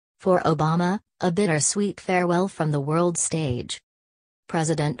For Obama, a bittersweet farewell from the world stage.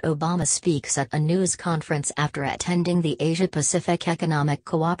 President Obama speaks at a news conference after attending the Asia-Pacific Economic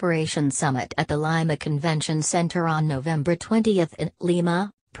Cooperation Summit at the Lima Convention Center on November 20 in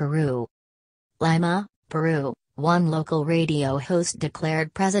Lima, Peru. Lima, Peru, one local radio host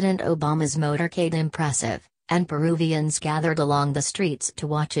declared President Obama's motorcade impressive, and Peruvians gathered along the streets to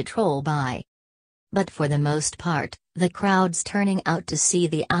watch it roll by. But for the most part, the crowds turning out to see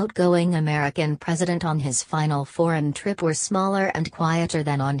the outgoing American president on his final foreign trip were smaller and quieter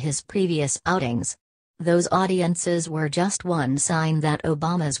than on his previous outings. Those audiences were just one sign that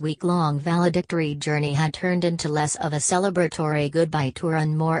Obama's week-long valedictory journey had turned into less of a celebratory goodbye tour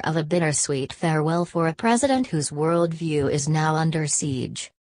and more of a bittersweet farewell for a president whose worldview is now under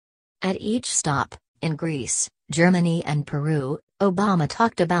siege. At each stop, in Greece, Germany and Peru, Obama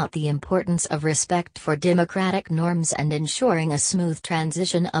talked about the importance of respect for democratic norms and ensuring a smooth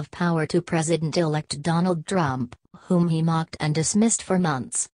transition of power to President-elect Donald Trump, whom he mocked and dismissed for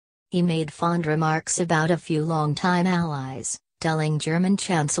months. He made fond remarks about a few longtime allies, telling German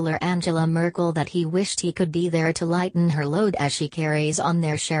Chancellor Angela Merkel that he wished he could be there to lighten her load as she carries on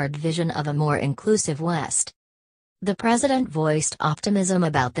their shared vision of a more inclusive West. The president voiced optimism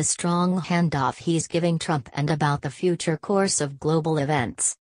about the strong handoff he's giving Trump and about the future course of global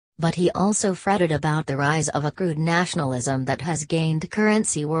events. But he also fretted about the rise of a crude nationalism that has gained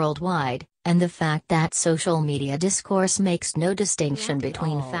currency worldwide, and the fact that social media discourse makes no distinction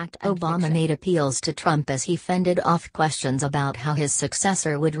between fact and Obama fiction. Made appeals to Trump as he fended off questions about how his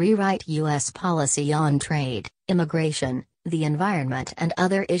successor would rewrite U.S. policy on trade, immigration, the environment and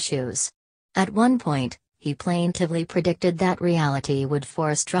other issues. At one point, he plaintively predicted that reality would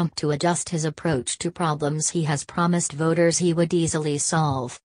force Trump to adjust his approach to problems he has promised voters he would easily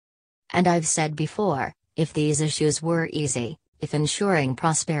solve. And I've said before, if these issues were easy, if ensuring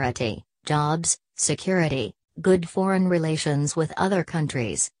prosperity, jobs, security, good foreign relations with other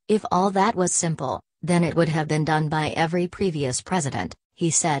countries, if all that was simple, then it would have been done by every previous president,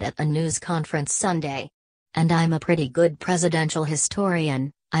 he said at a news conference Sunday. And I'm a pretty good presidential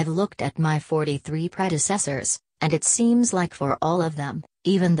historian. I've looked at my 43 predecessors, and it seems like for all of them,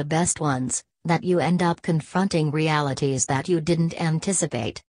 even the best ones, that you end up confronting realities that you didn't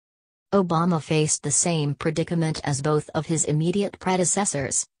anticipate. Obama faced the same predicament as both of his immediate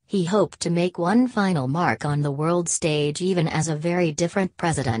predecessors. He hoped to make one final mark on the world stage even as a very different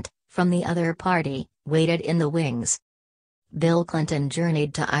president, from the other party, waited in the wings. Bill Clinton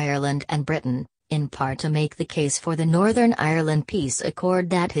journeyed to Ireland and Britain, in part to make the case for the Northern Ireland peace accord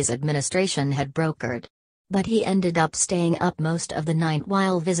that his administration had brokered. But he ended up staying up most of the night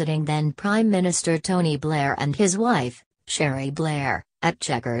while visiting then Prime Minister Tony Blair and his wife, Sherry Blair, at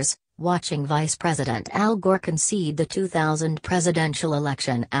Chequers, watching Vice President Al Gore concede the 2000 presidential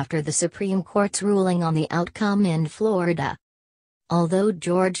election after the Supreme Court's ruling on the outcome in Florida. Although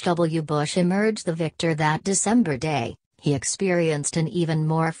George W. Bush emerged the victor that December day, he experienced an even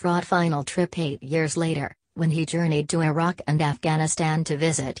more fraught final trip 8 years later, when he journeyed to Iraq and Afghanistan to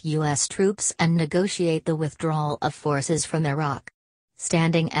visit U.S. troops and negotiate the withdrawal of forces from Iraq.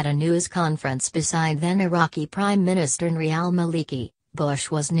 Standing at a news conference beside then Iraqi Prime Minister Nouri Maliki, Bush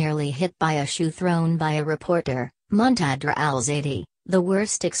was nearly hit by a shoe thrown by a reporter, Muntadra al-Zaidi, the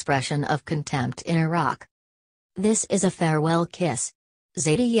worst expression of contempt in Iraq. "This is a farewell kiss,"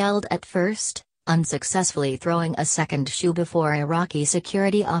 Zaidi yelled at first, unsuccessfully throwing a second shoe before Iraqi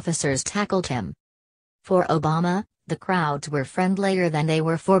security officers tackled him. For Obama, the crowds were friendlier than they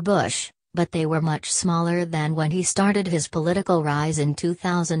were for Bush, but they were much smaller than when he started his political rise in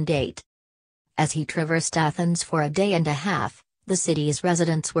 2008. As he traversed Athens for a day and a half, the city's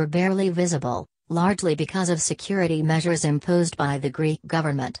residents were barely visible, largely because of security measures imposed by the Greek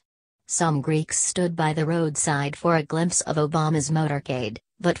government. Some Greeks stood by the roadside for a glimpse of Obama's motorcade,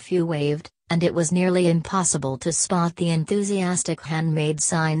 but few waved, and it was nearly impossible to spot the enthusiastic handmade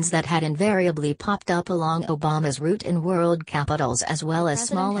signs that had invariably popped up along Obama's route in world capitals, as well as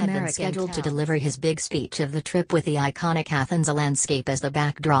small Americans scheduled to deliver his big speech of the trip with the iconic Athens landscape as the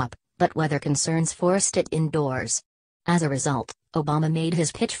backdrop, but weather concerns forced it indoors. As a result, Obama made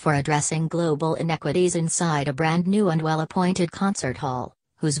his pitch for addressing global inequities inside a brand new and well-appointed concert hall,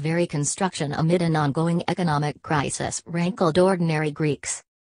 whose very construction amid an ongoing economic crisis rankled ordinary Greeks.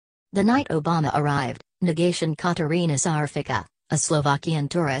 The night Obama arrived, Negation Katarina Sarfika, a Slovakian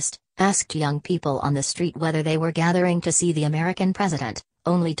tourist, asked young people on the street whether they were gathering to see the American president,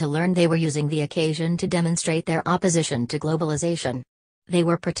 only to learn they were using the occasion to demonstrate their opposition to globalization. They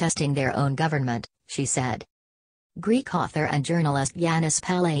were protesting their own government, she said. Greek author and journalist Yanis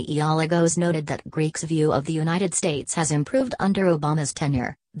Palaiologos noted that Greeks' view of the United States has improved under Obama's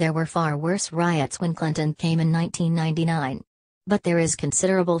tenure. There were far worse riots when Clinton came in 1999. But there is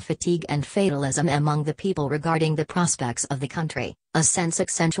considerable fatigue and fatalism among the people regarding the prospects of the country, a sense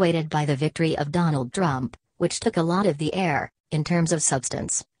accentuated by the victory of Donald Trump, which took a lot of the air, in terms of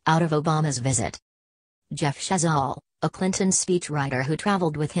substance, out of Obama's visit. Jeff Shazal, a Clinton speechwriter who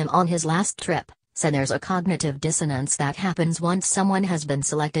traveled with him on his last trip, said there's a cognitive dissonance that happens once someone has been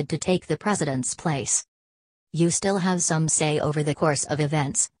selected to take the president's place. You still have some say over the course of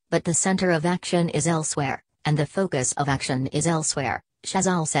events, but the center of action is elsewhere, and the focus of action is elsewhere,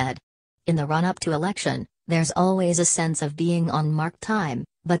 Shazal said. In the run-up to election, there's always a sense of being on mark time,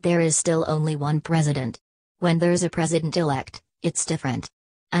 but there is still only one president. When there's a president-elect, it's different.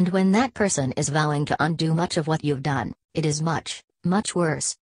 And when that person is vowing to undo much of what you've done, it is much, much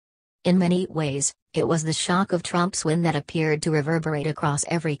worse. In many ways, it was the shock of Trump's win that appeared to reverberate across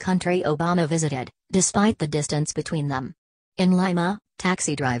every country Obama visited, despite the distance between them. In Lima,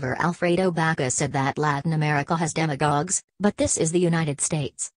 taxi driver Alfredo Baca said that Latin America has demagogues, but this is the United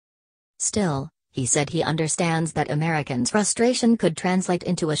States. Still, he said he understands that Americans' frustration could translate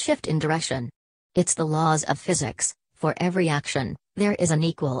into a shift in direction. It's the laws of physics. For every action, there is an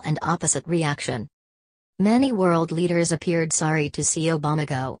equal and opposite reaction. Many world leaders appeared sorry to see Obama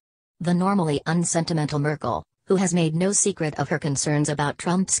go. The normally unsentimental Merkel, who has made no secret of her concerns about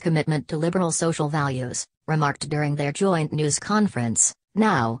Trump's commitment to liberal social values, remarked during their joint news conference,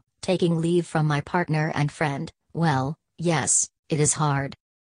 "Now, taking leave from my partner and friend, well, yes, it is hard."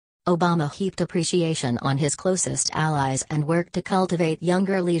 Obama heaped appreciation on his closest allies and worked to cultivate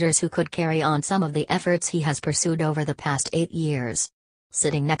younger leaders who could carry on some of the efforts he has pursued over the past 8 years.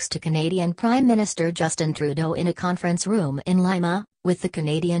 Sitting next to Canadian Prime Minister Justin Trudeau in a conference room in Lima, with the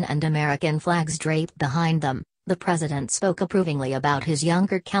Canadian and American flags draped behind them, the president spoke approvingly about his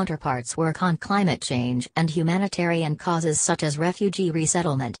younger counterparts' work on climate change and humanitarian causes such as refugee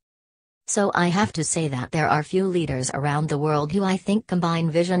resettlement. "So I have to say that there are few leaders around the world who I think combine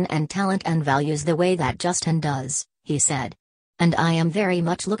vision and talent and values the way that Justin does," he said. "And I am very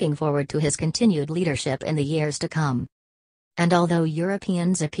much looking forward to his continued leadership in the years to come." And although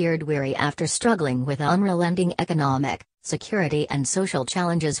Europeans appeared weary after struggling with unrelenting economic, security and social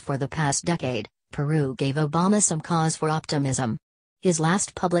challenges for the past decade, Peru gave Obama some cause for optimism. His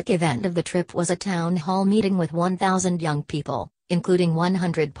last public event of the trip was a town hall meeting with 1,000 young people, including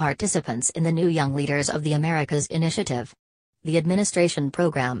 100 participants in the New Young Leaders of the Americas initiative. The administration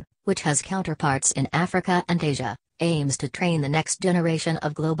program, which has counterparts in Africa and Asia, aims to train the next generation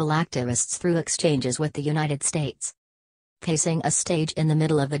of global activists through exchanges with the United States. Pacing a stage in the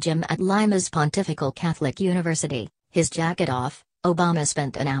middle of a gym at Lima's Pontifical Catholic University, his jacket off, Obama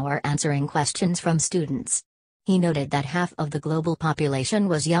spent an hour answering questions from students. He noted that half of the global population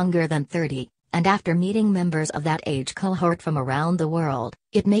was younger than 30, and after meeting members of that age cohort from around the world,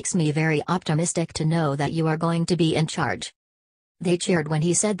 "It makes me very optimistic to know that you are going to be in charge." They cheered when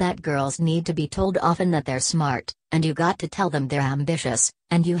he said that girls need to be told often that they're smart, and you got to tell them they're ambitious,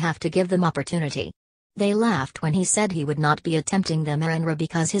 and you have to give them opportunity. They laughed when he said he would not be attempting the marimba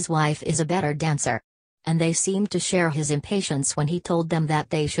because his wife is a better dancer. And they seemed to share his impatience when he told them that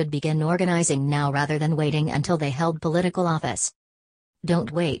they should begin organizing now rather than waiting until they held political office.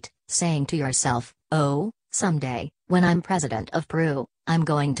 "Don't wait, saying to yourself, 'Oh, someday, when I'm president of Peru, I'm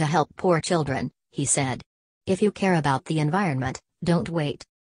going to help poor children,'" he said. "If you care about the environment, don't wait."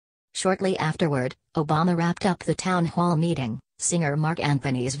 Shortly afterward, Obama wrapped up the town hall meeting. Singer Mark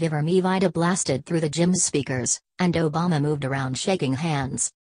Anthony's Viva Mi Vida blasted through the gym's speakers, and Obama moved around shaking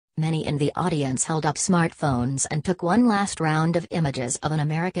hands. Many in the audience held up smartphones and took one last round of images of an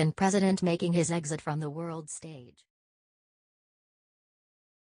American president making his exit from the world stage.